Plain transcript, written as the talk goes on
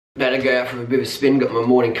About to go out for a bit of a spin, got my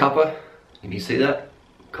morning cuppa. Can you see that?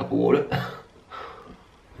 Cup of water.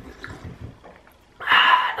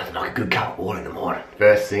 Nothing like a good cup of water in the morning.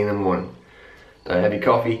 First thing in the morning. Don't have your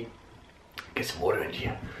coffee, get some water into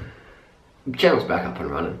you. The channel's back up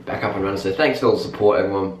and running, so thanks for all the support,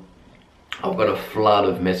 everyone. I've got a flood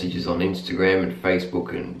of messages on Instagram and Facebook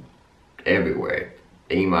and everywhere,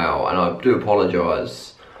 email, and I do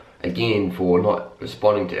apologise again for not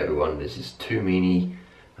responding to everyone. There's just too many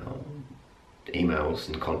emails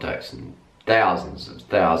and contacts and thousands of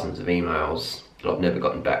emails that I've never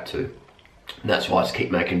gotten back to, and that's why I just keep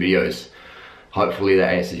making videos. Hopefully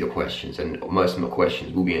that answers your questions, and most of my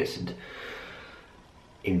questions will be answered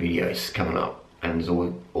in videos coming up. And there's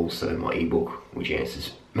also my ebook, which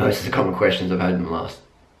answers most of the common questions I've had in the last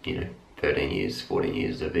 13 years, 14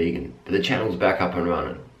 years as a vegan. But the channel's back up and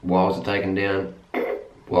running. Why was it taken down?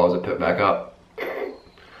 Why was it put back up?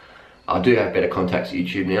 I do have better contacts at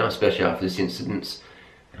YouTube now, especially after this incident.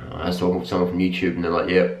 I was talking with someone from YouTube and they're like,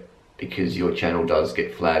 yep, because your channel does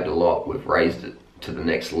get flagged a lot, we've raised it to the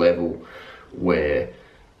next level where,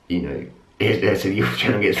 your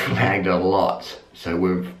channel gets flagged a lot. So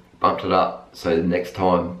we've bumped it up so the next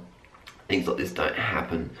time things like this don't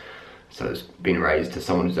happen. So it's been raised to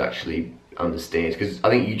someone who actually understands, because I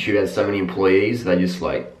think YouTube has so many employees, they just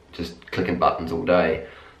clicking buttons all day.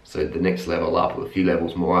 So the next level up, or a few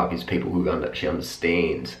levels more up, is people who actually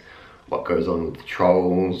understand what goes on with the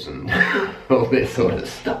trolls and all this sort of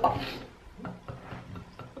stuff.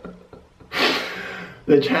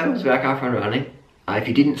 The channel's back up and running. If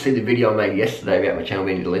you didn't see the video I made yesterday about my channel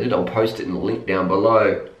being deleted, I'll post it in the link down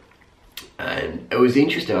below. And it was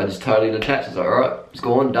interesting, I just totally detached. I was like, alright, it's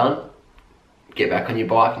gone, done. Get back on your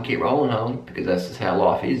bike and keep rolling, Harley, because that's just how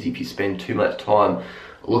life is. If you spend too much time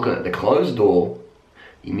looking at the closed door,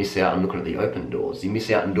 you miss out on looking at the open doors. You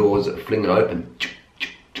miss out on doors that are flinging open.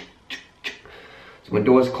 So when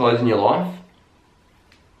doors close in your life,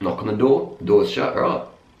 knock on the door's shut, alright.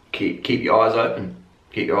 Keep your eyes open.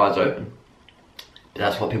 Keep your eyes open.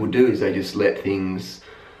 That's what people do, is they just let things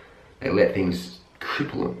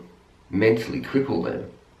cripple them, mentally cripple them.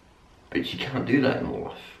 But you can't do that in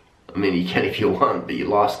life. I mean, you can if you want, but your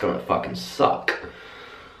life's gonna fucking suck.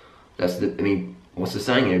 What's the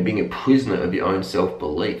saying? Being a prisoner of your own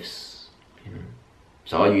self-beliefs.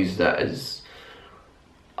 So I use that as,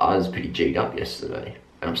 I was pretty G'd up yesterday,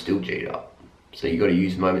 and I'm still G'd up. So you gotta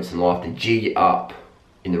use moments in life to G you up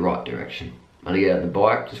in the right direction. When I get out on the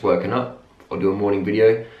bike, just woken up, I'll do a morning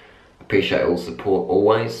video. Appreciate all the support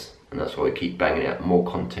always, and that's why we keep banging out more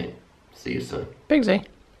content. See you soon. Bigsy,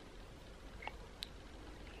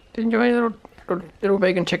 did you enjoy your little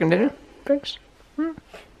vegan chicken dinner, Bigs?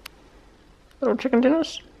 Little chicken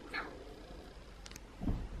dinners?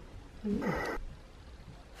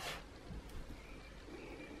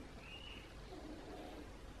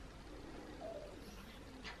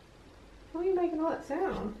 Why are you making all that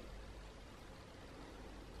sound?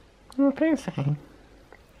 Oh, Pigsy.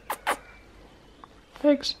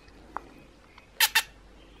 Pigs.